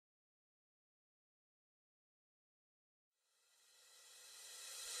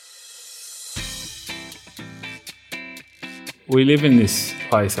We live in this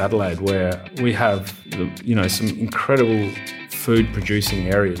place, Adelaide, where we have, some incredible food-producing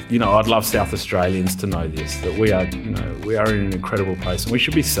areas. I'd love South Australians to know this, that we are in an incredible place, and we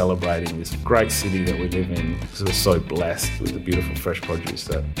should be celebrating this great city that we live in because we're so blessed with the beautiful fresh produce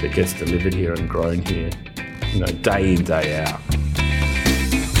that gets delivered here and grown here, day in, day out.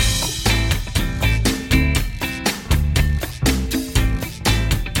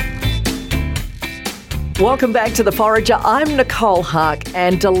 Welcome back to The Forager. I'm Nicole Hark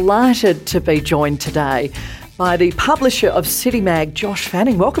and delighted to be joined today by the publisher of City Mag, Josh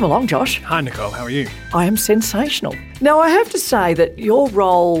Fanning. Welcome along, Josh. Hi, Nicole. How are you? I am sensational. Now, I have to say that your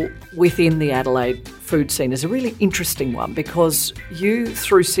role within the Adelaide food scene is a really interesting one because you,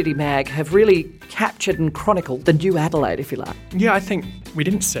 through City Mag, have really captured and chronicled the new Adelaide, if you like. Yeah, I think we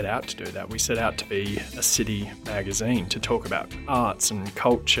didn't set out to do that. We set out to be a city magazine to talk about arts and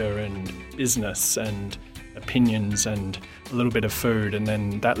culture and business and opinions and a little bit of food, and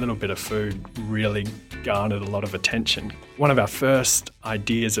then that little bit of food really garnered a lot of attention. One of our first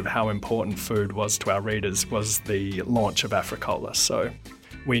ideas of how important food was to our readers was the launch of Africola. So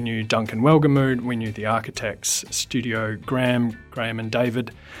we knew Duncan Welgemood, we knew the architects, Studio Graham and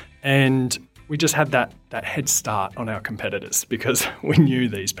David, and we just had that head start on our competitors because we knew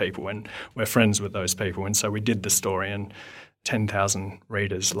these people and we're friends with those people, and so we did the story, and 10,000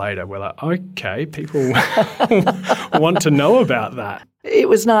 readers later, we're like, okay, people want to know about that. It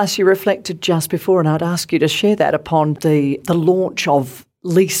was nice you reflected just before, and I'd ask you to share that upon the launch of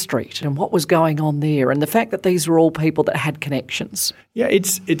Lee Street and what was going on there and the fact that these were all people that had connections. Yeah,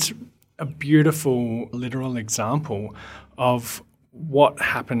 it's a beautiful literal example of what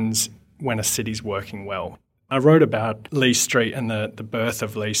happens when a city's working well. I wrote about Lee Street and the birth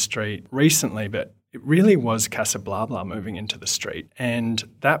of Lee Street recently, but it really was Casa Blah Blah moving into the street, and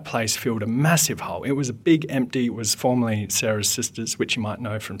that place filled a massive hole. It was a big empty, it was formerly Sarah's Sisters, which you might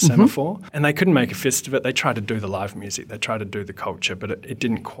know from Semaphore, and they couldn't make a fist of it. They tried to do the live music, they tried to do the culture, but it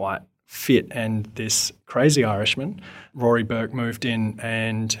didn't quite fit. And this crazy Irishman, Rory Burke, moved in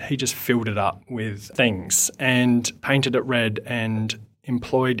and he just filled it up with things and painted it red and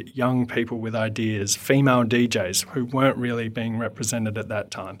employed young people with ideas, female DJs who weren't really being represented at that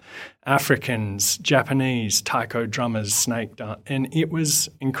time, Africans, Japanese, taiko drummers, snake dance, and it was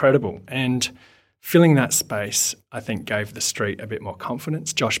incredible. And filling that space, I think, gave the street a bit more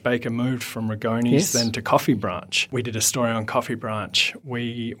confidence. Josh Baker moved from Ragoni's then to Coffee Branch. We did a story on Coffee Branch.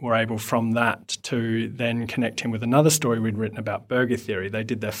 We were able from that to then connect him with another story we'd written about Burger Theory. They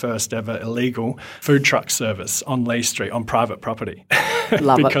did their first ever illegal food truck service on Lee Street on private property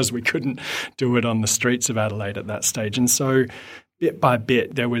because we couldn't do it on the streets of Adelaide at that stage. And so bit by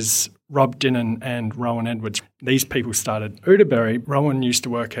bit, there was Rob Dinnan and Rowan Edwards. These people started Udaberry. Rowan used to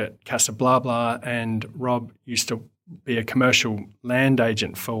work at Casa Blah Blah, and Rob used to be a commercial land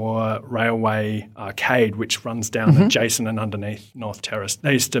agent for Railway Arcade, which runs down adjacent and underneath North Terrace.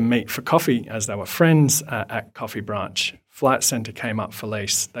 They used to meet for coffee as they were friends at Coffee Branch. Flight Centre came up for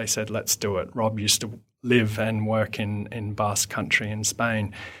lease. They said, let's do it. Rob used to live and work in Basque Country in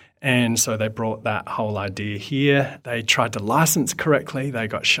Spain. And so they brought that whole idea here. They tried to license correctly. They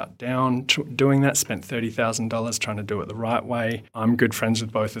got shut down doing that, spent $30,000 trying to do it the right way. I'm good friends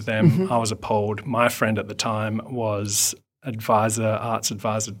with both of them. I was appalled. My friend at the time was arts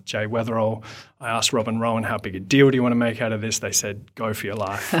advisor Jay Weatherall. I asked Rob and Rowan, how big a deal do you want to make out of this? They said, go for your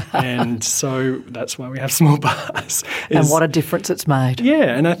life. And so that's why we have small bars. And what a difference it's made.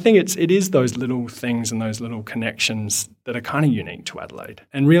 Yeah, and I think it is those little things and those little connections that are kind of unique to Adelaide.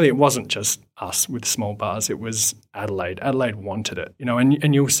 And really it wasn't just us with small bars, it was Adelaide. Adelaide wanted it.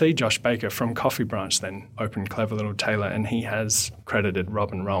 And you'll see Josh Baker from Coffee Branch then opened Clever Little Tailor, and he has credited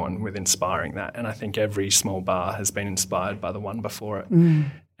Rob and Rowan with inspiring that. And I think every small bar has been inspired by the one before it.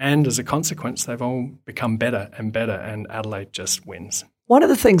 And as a consequence, they've all become better, and Adelaide just wins. One of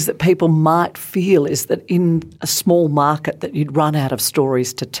the things that people might feel is that in a small market that you'd run out of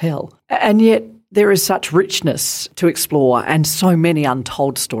stories to tell. And yet there is such richness to explore and so many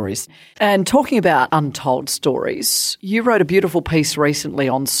untold stories. And talking about untold stories, you wrote a beautiful piece recently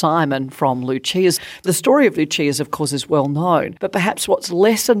on Simon from Lucia's. The story of Lucia's, of course, is well known, but perhaps what's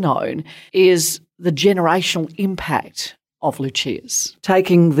lesser known is the generational impact of Lucia's,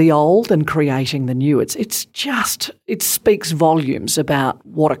 taking the old and creating the new. It speaks volumes about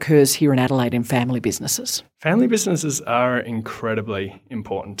what occurs here in Adelaide in family businesses. Family businesses are incredibly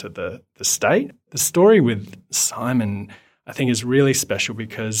important to the state. The story with Simon, I think, is really special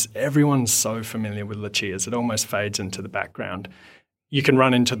because everyone's so familiar with Lucia's. It almost fades into the background. You can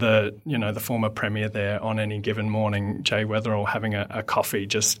run into the former premier there on any given morning, Jay Weatherall, having a coffee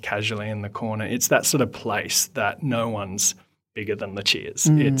just casually in the corner. It's that sort of place that no one's bigger than Lucia's.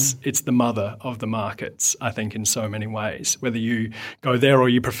 It's the mother of the markets, I think, in so many ways. Whether you go there or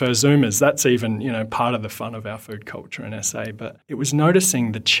you prefer Zoomers, that's even, part of the fun of our food culture in SA. But it was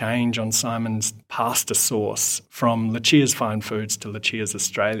noticing the change on Simon's pasta sauce from Lucia's Fine Foods to Lucia's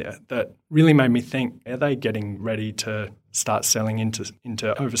Australia that really made me think, are they getting ready to start selling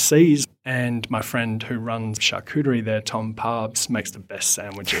into overseas? And my friend who runs charcuterie there, Tom Parbs, makes the best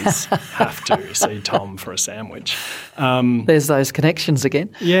sandwiches. Have to see Tom for a sandwich. There's those connections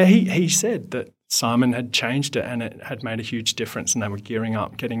again. Yeah, he said that Simon had changed it and it had made a huge difference, and they were gearing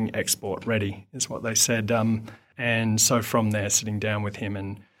up, getting export ready is what they said. And so from there, sitting down with him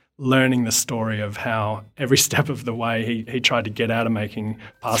and learning the story of how every step of the way he tried to get out of making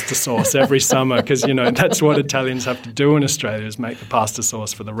pasta sauce every summer, because, that's what Italians have to do in Australia, is make the pasta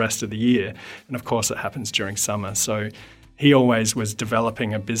sauce for the rest of the year. And, of course, it happens during summer. So he always was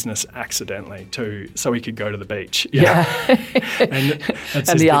developing a business accidentally so he could go to the beach. Yeah. And that's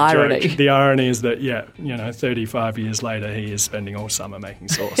and his the big irony. joke. The irony is that, 35 years later, he is spending all summer making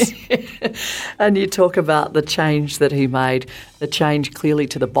sauce. And you talk about the change that he made, the change clearly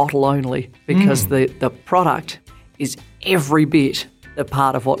to the bottle only, because the product is every bit the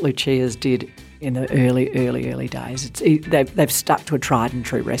part of what Lucia's did in the early days. They've stuck to a tried and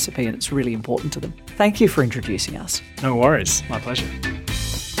true recipe, and it's really important to them. Thank you for introducing us. No worries. My pleasure.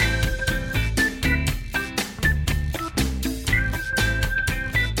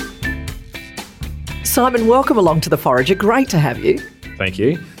 Simon, welcome along to The Forager. Great to have you. Thank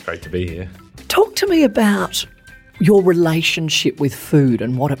you. Great to be here. Talk to me about your relationship with food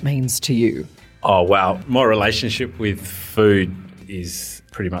and what it means to you. Oh, wow. My relationship with food is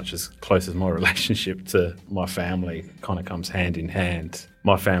pretty much as close as my relationship to my family. Kind of comes hand in hand.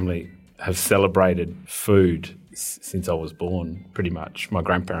 My family have celebrated food since I was born, pretty much. My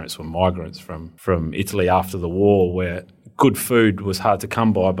grandparents were migrants from Italy after the war, where good food was hard to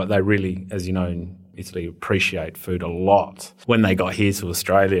come by, but they really, as you know, in Italy, appreciate food a lot. When they got here to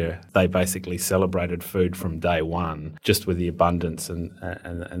Australia, they basically celebrated food from day one, just with the abundance and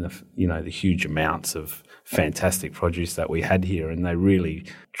the huge amounts of fantastic produce that we had here, and they really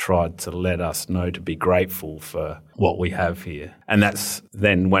tried to let us know to be grateful for what we have here. And that's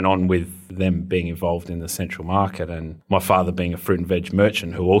then went on with them being involved in the Central Market, and my father being a fruit and veg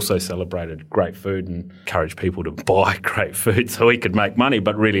merchant who also celebrated great food and encouraged people to buy great food so he could make money,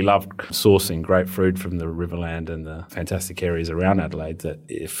 but really loved sourcing great food from the Riverland and the fantastic areas around Adelaide.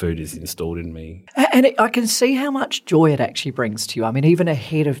 That food is installed in me. And I can see how much joy it actually brings to you. I mean, even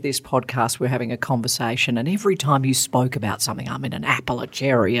ahead of this podcast, we're having a conversation, and every time you spoke about something, I mean, an apple, a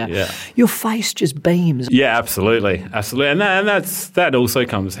cherry, your face just beams. Yeah, absolutely. And that also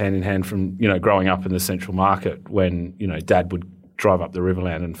comes hand in hand from, growing up in the Central Market when, Dad would drive up the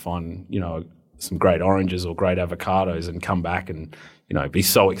Riverland and find, some great oranges or great avocados and come back and, be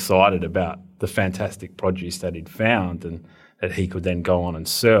so excited about the fantastic produce that he'd found and that he could then go on and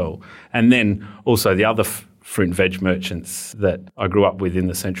sell. And then also the other fruit and veg merchants that I grew up with in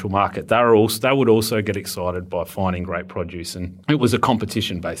the Central Market, they would also get excited by finding great produce. And it was a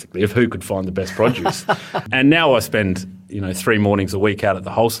competition, basically, of who could find the best produce. And now I spend, 3 mornings a week out at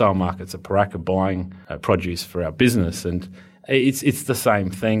the wholesale markets at Paraka buying produce for our business. And it's the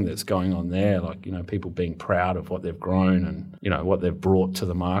same thing that's going on there, like, people being proud of what they've grown and, what they've brought to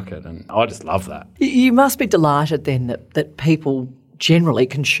the market. And I just love that. You must be delighted then that people, generally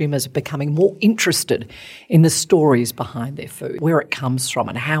consumers, are becoming more interested in the stories behind their food, where it comes from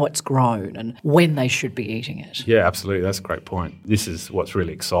and how it's grown and when they should be eating it. Yeah, absolutely. That's a great point. This is what's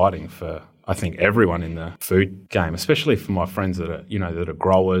really exciting for, I think, everyone in the food game, especially for my friends that are, that are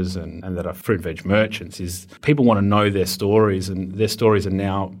growers and that are fruit and veg merchants, is people want to know their stories, and their stories are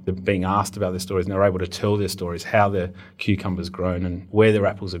now, they're being asked about their stories, and they're able to tell their stories, how their cucumbers grown and where their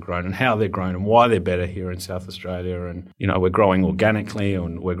apples are grown and how they're grown and why they're better here in South Australia. And, we're growing organically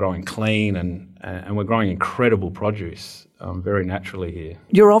and we're growing clean and we're growing incredible produce very naturally here.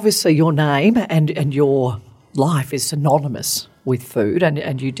 You're obviously, your name and your life is synonymous with food,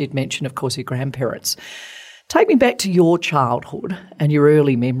 and you did mention, of course, your grandparents. Take me back to your childhood and your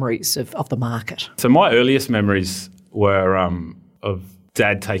early memories of the market. So my earliest memories were of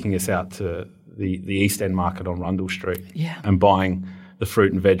Dad taking us out to the East End market on Rundle Street and buying the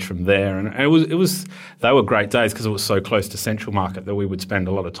fruit and veg from there. And it was they were great days because it was so close to Central Market that we would spend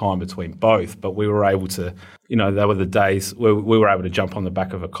a lot of time between both. But we were able to, they were the days where we were able to jump on the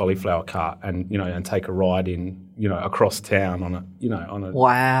back of a cauliflower cart and, and take a ride in, across town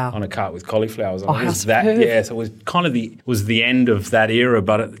on a cart with cauliflowers. Oh, it was that, so it was kind of the end of that era,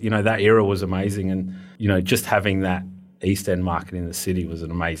 but that era was amazing. And, just having that East End market in the city was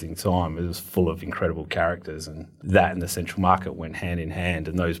an amazing time. It was full of incredible characters, and that and the Central Market went hand in hand,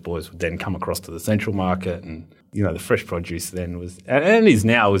 and those boys would then come across to the Central Market, and the fresh produce then was, and is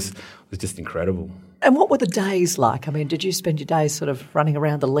now, was just incredible. And what were the days like? I mean, did you spend your days sort of running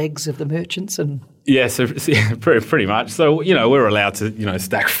around the legs of the merchants? And yeah, so pretty much. So, we were allowed to,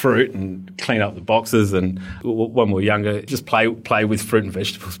 stack fruit and clean up the boxes, and when we were younger, just play with fruit and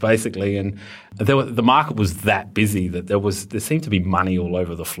vegetables, basically. And the market was that busy that there seemed to be money all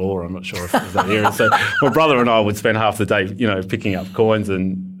over the floor. I'm not sure if it was that era. So my brother and I would spend half the day, picking up coins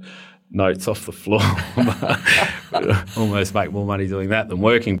and notes off the floor. Almost make more money doing that than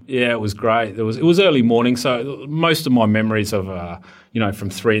working. Yeah, it was great. It was early morning, so most of my memories of from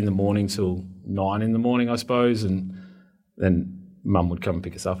 3 a.m. till 9 a.m, I suppose, and then Mum would come and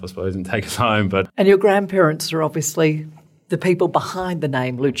pick us up, I suppose, and take us home. And your grandparents are obviously the people behind the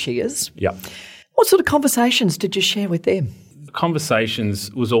name Lucia's. Yeah. What sort of conversations did you share with them? The conversations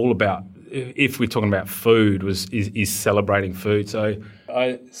was all about, if we're talking about food, is celebrating food. So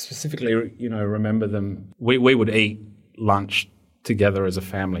I specifically, remember them. We would eat lunch together as a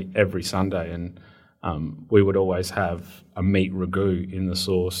family every Sunday, and we would always have a meat ragu in the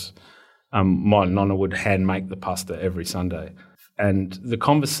sauce. My nonna would hand make the pasta every Sunday, and the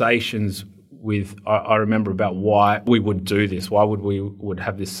conversations I remember about why we would do this, why would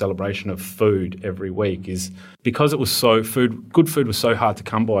have this celebration of food every week, is because it was good food was so hard to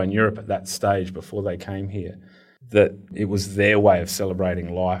come by in Europe at that stage before they came here, that it was their way of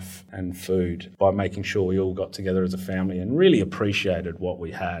celebrating life and food by making sure we all got together as a family and really appreciated what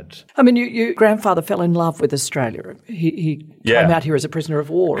we had. I mean, your grandfather fell in love with Australia. He came out here as a prisoner of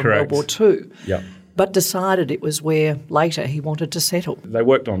war in World War II. Yeah. But decided it was where later he wanted to settle. They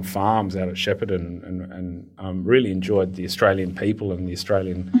worked on farms out at Shepparton and really enjoyed the Australian people and the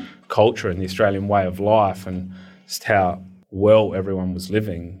Australian culture and the Australian way of life, and just how well everyone was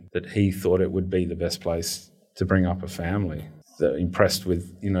living, that he thought it would be the best place to bring up a family. They're impressed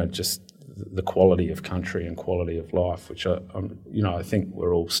with, just the quality of country and quality of life, which I think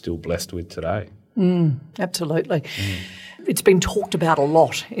we're all still blessed with today. Absolutely. It's been talked about a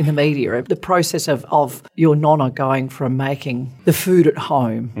lot in the media, the process of your nonna going from making the food at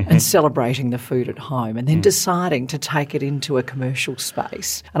home and celebrating the food at home, and then deciding to take it into a commercial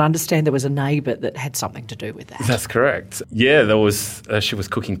space. And I understand there was a neighbour that had something to do with that. That's correct. Yeah, there was. She was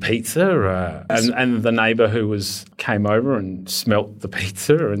cooking pizza, and the neighbour came over and smelt the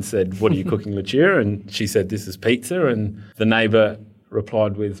pizza and said, "What are you cooking, Lucia?" And she said, "This is pizza." And the neighbour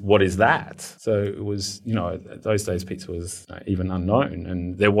replied with, "What is that?" So it was, those days pizza was even unknown,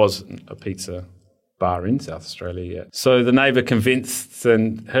 and there wasn't a pizza bar in South Australia yet. So the neighbour convinced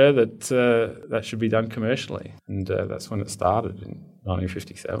her that that should be done commercially, and that's when it started in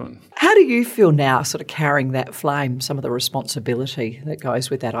 1957. How do you feel now, sort of carrying that flame, some of the responsibility that goes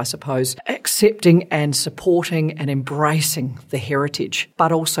with that, I suppose, accepting and supporting and embracing the heritage,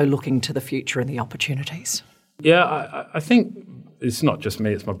 but also looking to the future and the opportunities? Yeah, I think it's not just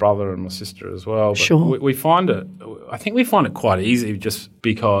me, it's my brother and my sister as well. But sure. I think we find it quite easy just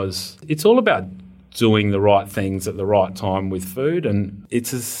because it's all about doing the right things at the right time with food, and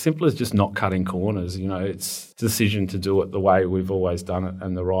it's as simple as just not cutting corners. It's a decision to do it the way we've always done it,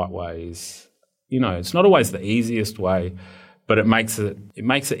 and the right way is, it's not always the easiest way, but it makes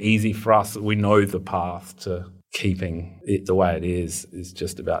it easy for us that we know the path to keeping it the way it is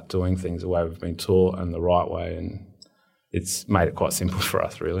just about doing things the way we've been taught and the right way, and it's made it quite simple for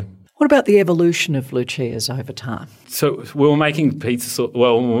us, really. What about the evolution of Lucia's over time? So we were making pizza. We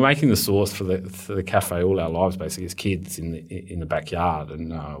were making the sauce for the cafe all our lives, basically as kids in the backyard,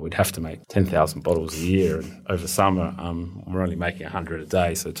 and we'd have to make 10,000 bottles a year. And over summer, we're only making 100 a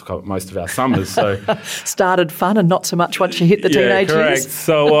day, so it took up most of our summers. So started fun, and not so much once you hit the teenage correct. years.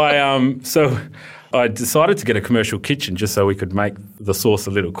 So I decided to get a commercial kitchen just so we could make the sauce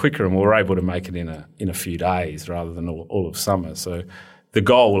a little quicker, and we were able to make it in a few days rather than all of summer. So the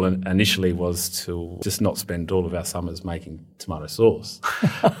goal initially was to just not spend all of our summers making tomato sauce.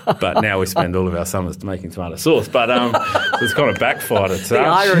 But now we spend all of our summers making tomato sauce. But so it's kind of backfired. The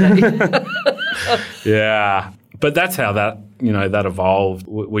irony. Yeah. But that's how that evolved.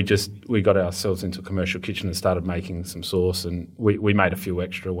 We got ourselves into a commercial kitchen and started making some sauce, and we made a few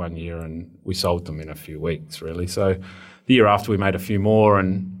extra one year, and we sold them in a few weeks, really. So the year after we made a few more,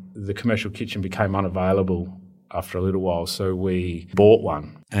 and the commercial kitchen became unavailable after a little while, so we bought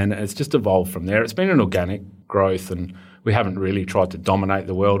one, and it's just evolved from there. It's been an organic growth, and we haven't really tried to dominate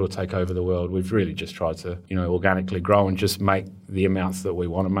the world or take over the world. We've really just tried to, organically grow and just make the amounts that we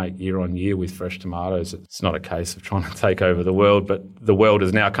want to make year on year with fresh tomatoes. It's not a case of trying to take over the world, but the world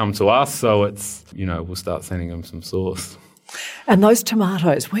has now come to us, so it's, we'll start sending them some sauce. And those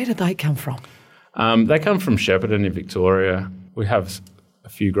tomatoes, where do they come from? They come from Shepparton in Victoria. We have a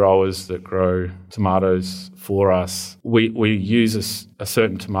few growers that grow tomatoes for us. We use a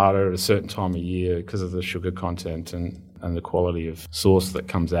certain tomato at a certain time of year because of the sugar content and the quality of sauce that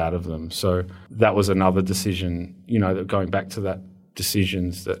comes out of them. So that was another decision, that going back to that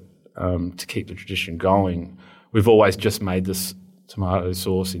decisions that to keep the tradition going. We've always just made this tomato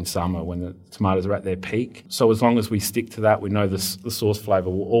sauce in summer when the tomatoes are at their peak. So as long as we stick to that, we know the sauce flavour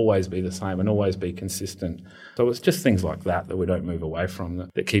will always be the same and always be consistent. So it's just things like that we don't move away from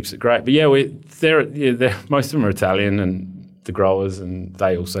that keeps it great. But most of them are Italian, and the growers, and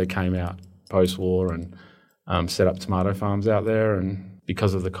they also came out post-war and set up tomato farms out there. And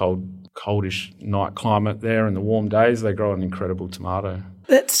because of the coldish night climate there and the warm days, they grow an incredible tomato.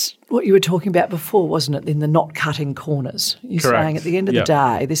 That's what you were talking about before, wasn't it, in the not cutting corners? You're Correct. saying at the end of the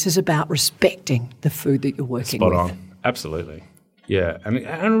day, this is about respecting the food that you're working with. Spot on. Absolutely. Yeah,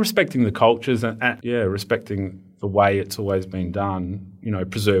 and respecting the cultures and respecting the way it's always been done,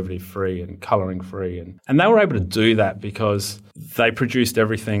 preservative-free and colouring-free. And they were able to do that because they produced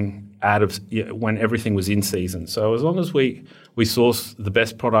everything out of when everything was in season. So as long as we source the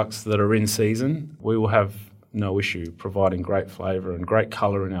best products that are in season, we will have no issue providing great flavour and great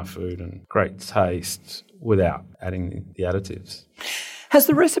colour in our food and great taste without adding the additives. Has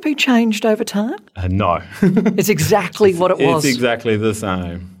the recipe changed over time? No. It's exactly what it was. It's exactly the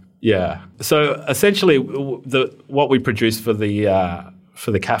same. Yeah. So essentially, what we produced for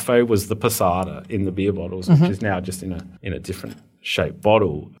the cafe was the passata in the beer bottles, which is now just in a different shaped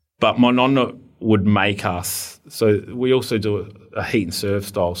bottle. But my nonna would make us. So we also do a heat and serve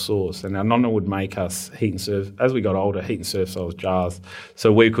style sauce, and our nonna would make us heat and serve, as we got older, heat and serve style jars,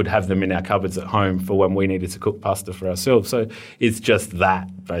 so we could have them in our cupboards at home for when we needed to cook pasta for ourselves. So it's just that,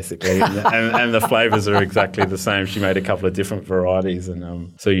 basically, and the flavours are exactly the same. She made a couple of different varieties,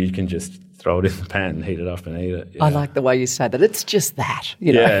 and so you can just throw it in the pan and heat it up and eat it. Yeah. I like the way you say that. It's just that,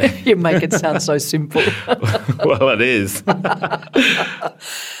 You make it sound so simple. Well, it is.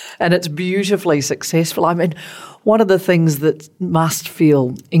 And it's beautifully successful. I mean, one of the things that must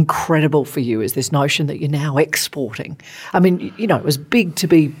feel incredible for you is this notion that you're now exporting. I mean, it was big to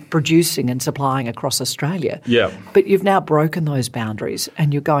be producing and supplying across Australia. Yeah. But you've now broken those boundaries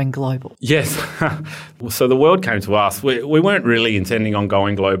and you're going global. Yes. So the world came to us. We weren't really intending on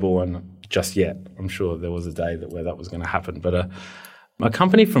going global and just yet. I'm sure there was a day where that was going to happen. But a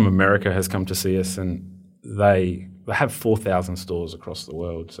company from America has come to see us, and they have 4,000 stores across the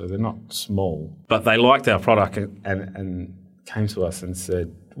world, so they're not small. But they liked our product and came to us and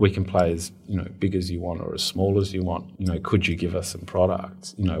said, we can play as big as you want or as small as you want. Could you give us some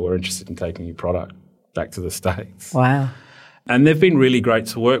products? We're interested in taking your product back to the States. Wow. And they've been really great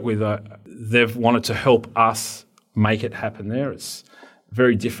to work with. They've wanted to help us make it happen there. It's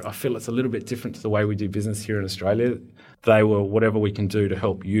very different. I feel it's a little bit different to the way we do business here in Australia. They were, whatever we can do to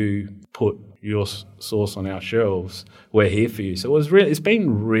help you put your sauce on our shelves, we're here for you. So it's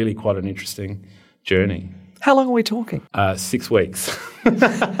been really quite an interesting journey. How long are we talking? 6 weeks.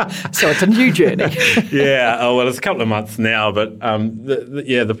 So it's a new journey. Yeah. Oh, well, it's a couple of months now, but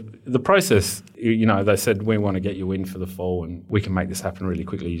the process, they said, we want to get you in for the fall and we can make this happen really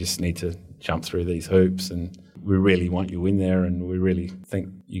quickly. You just need to jump through these hoops, and we really want you in there and we really think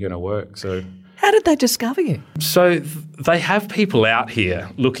you're going to work. So how did they discover you? So they have people out here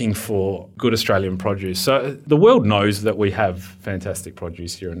looking for good Australian produce. So the world knows that we have fantastic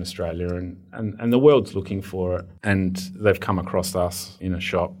produce here in Australia, and the world's looking for it. And they've come across us in a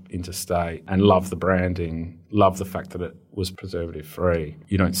shop interstate and love the branding, love the fact that it was preservative-free.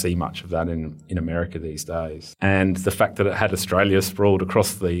 You don't see much of that in America these days. And the fact that it had Australia sprawled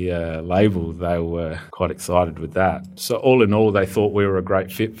across the label, they were quite excited with that. So all in all, they thought we were a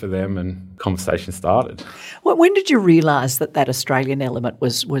great fit for them, and conversation started. Well, when did you realise that Australian element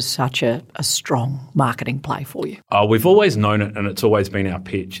was such a strong marketing play for you? We've always known it, and it's always been our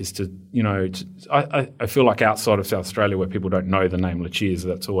pitch is to, I feel like outside of South Australia where people don't know the name Lucia's,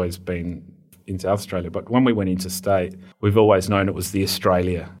 that's always been in South Australia. But when we went interstate, we've always known it was the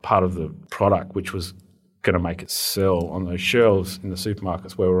Australia part of the product which was going to make it sell on those shelves in the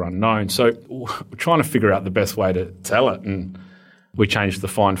supermarkets where we're unknown. So we're trying to figure out the best way to tell it, and we changed the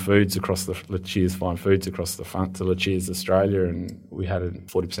fine foods across the Lucia's fine foods across the front to Lucia's Australia, and we had a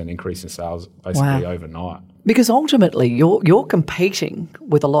 40% increase in sales basically overnight. Because ultimately you're competing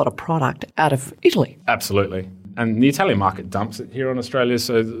with a lot of product out of Italy. Absolutely. And the Italian market dumps it here in Australia,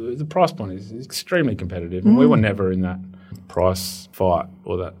 so the price point is extremely competitive, and we were never in that price fight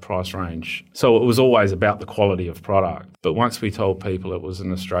or that price range. So it was always about the quality of product. But once we told people it was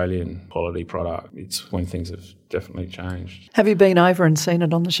an Australian quality product, it's when things have definitely changed. Have you been over and seen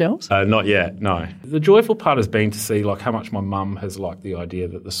it on the shelves? Not yet, no. The joyful part has been to see like how much my mum has liked the idea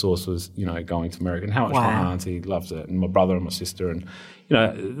that the sauce was, going to America, and how much my auntie loves it, and my brother and my sister. And,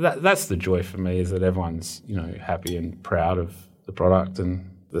 that's the joy for me, is that everyone's, happy and proud of the product, and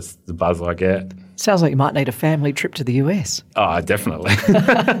that's the buzz I get. Sounds like you might need a family trip to the US. Oh, definitely.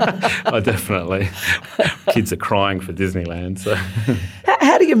 Definitely. Kids are crying for Disneyland. So,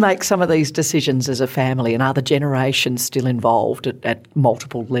 how do you make some of these decisions as a family, and are the generations still involved at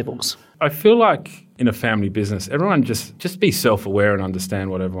multiple levels? I feel like in a family business, everyone just be self-aware and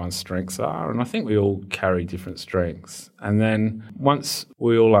understand what everyone's strengths are. And I think we all carry different strengths. And then once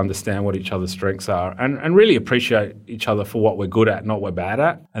we all understand what each other's strengths are and really appreciate each other for what we're good at, not what we're bad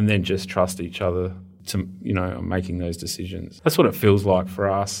at, and then just trust each other to, making those decisions. That's what it feels like for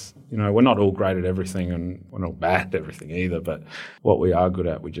us. We're not all great at everything, and we're not bad at everything either, but what we are good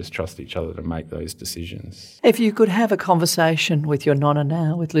at, we just trust each other to make those decisions. If you could have a conversation with your nonna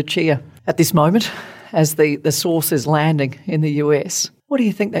now, with Lucia, at this moment, as the sauce is landing in the US, what do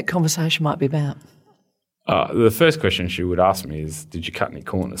you think that conversation might be about? The first question she would ask me is, "Did you cut any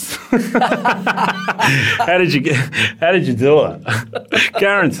corners? How did you do it?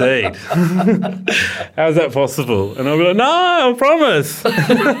 Guaranteed. How is that possible?" And I'll be like, "No, I promise."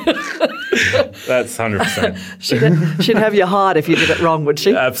 That's 100%. She'd have your heart if you did it wrong, would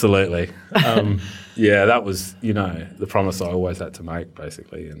she? Absolutely. Yeah, that was, the promise I always had to make,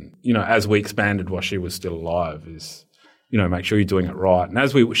 basically. And, as we expanded while she was still alive is, make sure you're doing it right. And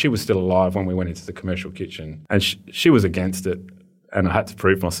as she was still alive when we went into the commercial kitchen, and she was against it, and I had to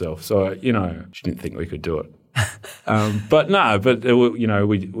prove myself. So, she didn't think we could do it.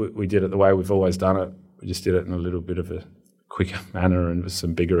 We did it the way we've always done it. We just did it in a little bit of a quicker manner and with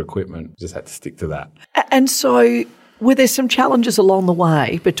some bigger equipment. Just had to stick to that. And so were there some challenges along the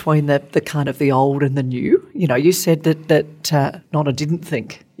way between the kind of the old and the new? You said that Nonna didn't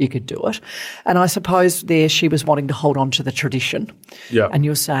think you could do it. And I suppose there she was wanting to hold on to the tradition. Yeah. And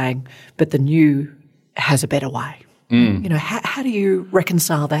you're saying, but the new has a better way. How do you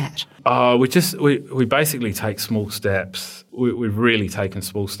reconcile that? We basically take small steps. We've really taken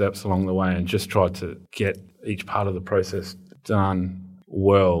small steps along the way and just tried to get each part of the process done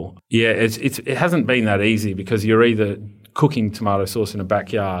well. Yeah, it hasn't been that easy, because you're either cooking tomato sauce in a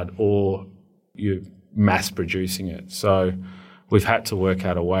backyard or you're mass producing it. So we've had to work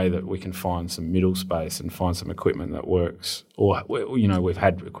out a way that we can find some middle space and find some equipment that works. Or, we've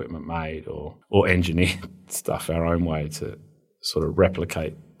had equipment made or engineered stuff our own way to sort of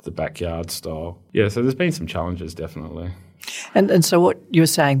replicate the backyard style. Yeah, so there's been some challenges, definitely. And so what you're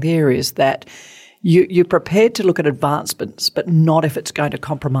saying there is that you're prepared to look at advancements, but not if it's going to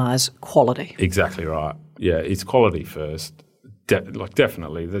compromise quality. Exactly right. Yeah, it's quality first.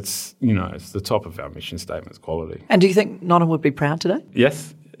 Definitely. That's, it's the top of our mission statement, is quality. And do you think Nonna would be proud today?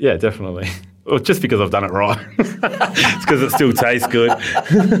 Yes. Yeah, definitely. Well, just because I've done it right. It's because it still tastes good.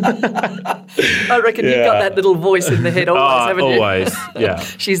 I reckon you've got that little voice in the head always, haven't you? Always, yeah.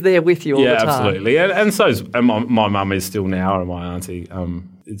 She's there with you all the time. Yeah, absolutely. And my mum is still now, and my auntie.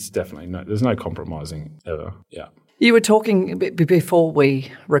 It's definitely there's no compromising ever. Yeah. You were talking before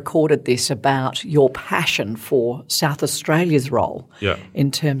we recorded this about your passion for South Australia's role in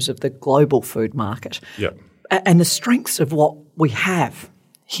terms of the global food market and the strengths of what we have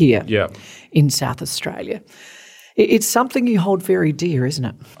here in South Australia. It's something you hold very dear, isn't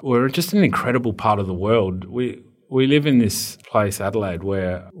it? We're just an incredible part of the world. We live in this place, Adelaide,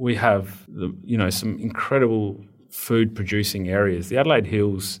 where we have some incredible food producing areas. The Adelaide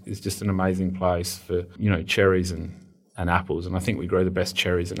Hills is just an amazing place for, cherries and apples, and I think we grow the best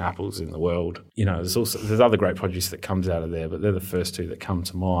cherries and apples in the world. There's other great produce that comes out of there, but they're the first two that come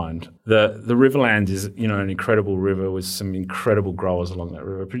to mind. The Riverland is, an incredible river with some incredible growers along that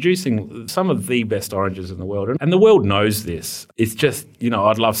river, producing some of the best oranges in the world. And the world knows this. It's just,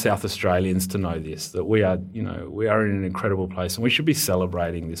 I'd love South Australians to know this, that we are in an incredible place, and we should be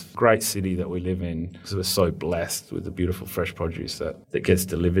celebrating this great city that we live in, because we're so blessed with the beautiful fresh produce that gets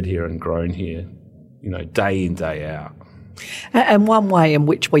delivered here and grown here, day in, day out. And one way in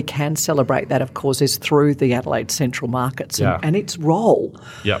which we can celebrate that, of course, is through the Adelaide Central Markets and its role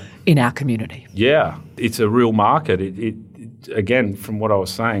in our community. Yeah, it's a real market. It again, from what I was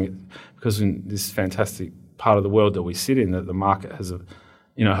saying, because in this fantastic part of the world that we sit in, that the market has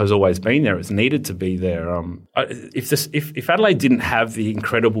always been there. It's needed to be there. If Adelaide didn't have the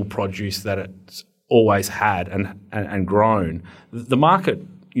incredible produce that it's always had and grown, the market,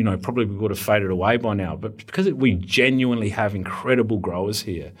 probably would have faded away by now. But because we genuinely have incredible growers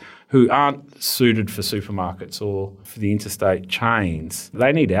here who aren't suited for supermarkets or for the interstate chains,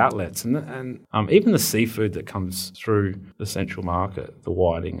 they need outlets. And even the seafood that comes through the Central Market, the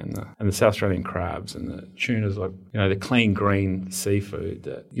whiting and the South Australian crabs and the tunas, the clean green seafood,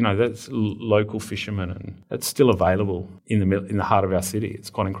 that's local fishermen, and that's still available in the heart of our city. It's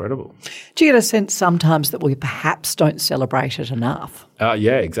quite incredible. Do you get a sense sometimes that we perhaps don't celebrate it enough?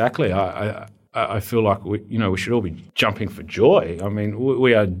 Yeah, exactly. I feel like we should all be jumping for joy. I mean,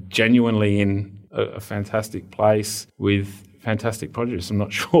 we are genuinely in a fantastic place with fantastic produce. I'm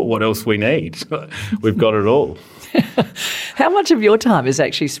not sure what else we need. We've got it all. How much of your time is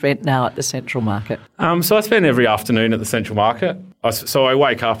actually spent now at the Central Market? So I spend every afternoon at the Central Market. So I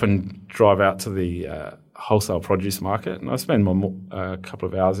wake up and drive out to the wholesale produce market, and I spend a couple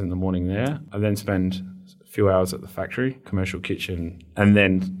of hours in the morning there. I then spend a few hours at the factory, commercial kitchen, and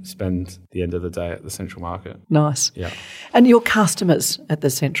then spend the end of the day at the Central Market. Nice. Yeah. And your customers at the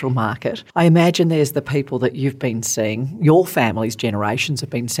Central Market, I imagine there's the people that you've been seeing, your family's generations have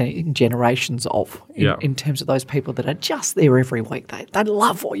been seeing generations of, in terms of those people that are just there every week. They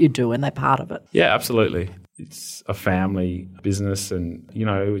love what you do and they're part of it. Yeah, absolutely. It's a family business, and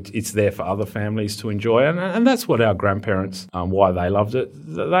it's there for other families to enjoy, and that's what our grandparents, why they loved it.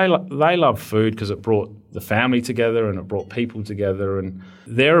 They love food because it brought the family together and it brought people together, and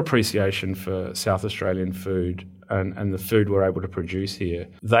their appreciation for South Australian food and the food we're able to produce here,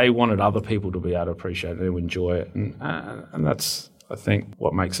 they wanted other people to be able to appreciate it and enjoy it, and that's, I think,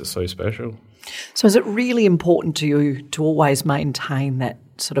 what makes it so special. So is it really important to you to always maintain that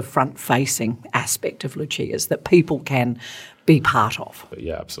sort of front-facing aspect of Lucia's that people can be part of?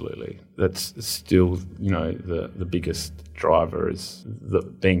 Yeah, absolutely. That's still, the biggest driver is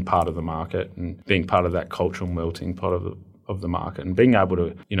being part of the market and being part of that cultural melting pot of the market, and being able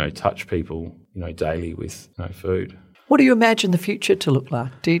to, touch people, daily with food. What do you imagine the future to look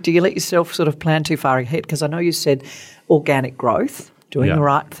like? Do you let yourself sort of plan too far ahead? Because I know you said organic growth, doing the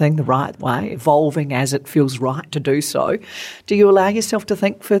right thing the right way, evolving as it feels right to do so. Do you allow yourself to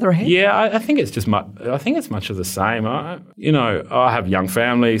think further ahead? Yeah, I think it's just much of the same. I have young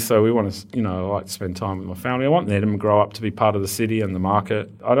families, so we want to, I like to spend time with my family. I want them to grow up to be part of the city and the market.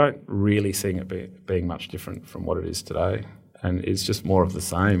 I don't really see it being much different from what it is today. And it's just more of the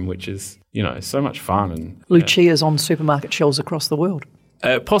same, which is, so much fun. And Lucia's on supermarket shelves across the world.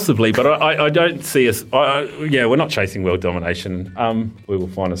 Possibly, but I don't see us. We're not chasing world domination. We will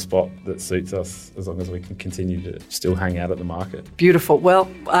find a spot that suits us as long as we can continue to still hang out at the market. Beautiful. Well,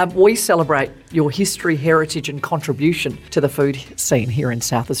 we celebrate your history, heritage and contribution to the food scene here in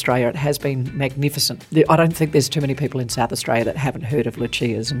South Australia. It has been magnificent. I don't think there's too many people in South Australia that haven't heard of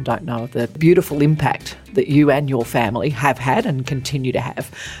Lucia's and don't know of the beautiful impact that you and your family have had and continue to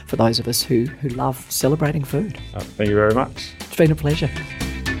have for those of us who love celebrating food. Thank you very much. It's been a pleasure.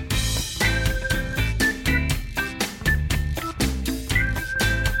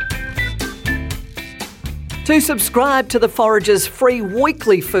 To subscribe to The Forager's free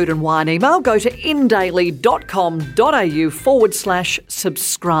weekly food and wine email, go to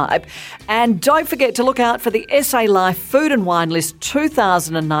indaily.com.au/subscribe. And don't forget to look out for the SA Life Food and Wine List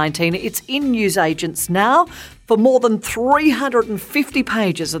 2019. It's in newsagents now for more than 350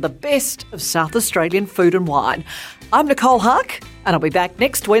 pages of the best of South Australian food and wine. I'm Nicole Huck, and I'll be back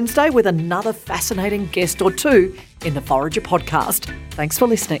next Wednesday with another fascinating guest or two in the Forager podcast. Thanks for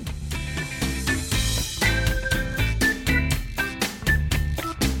listening.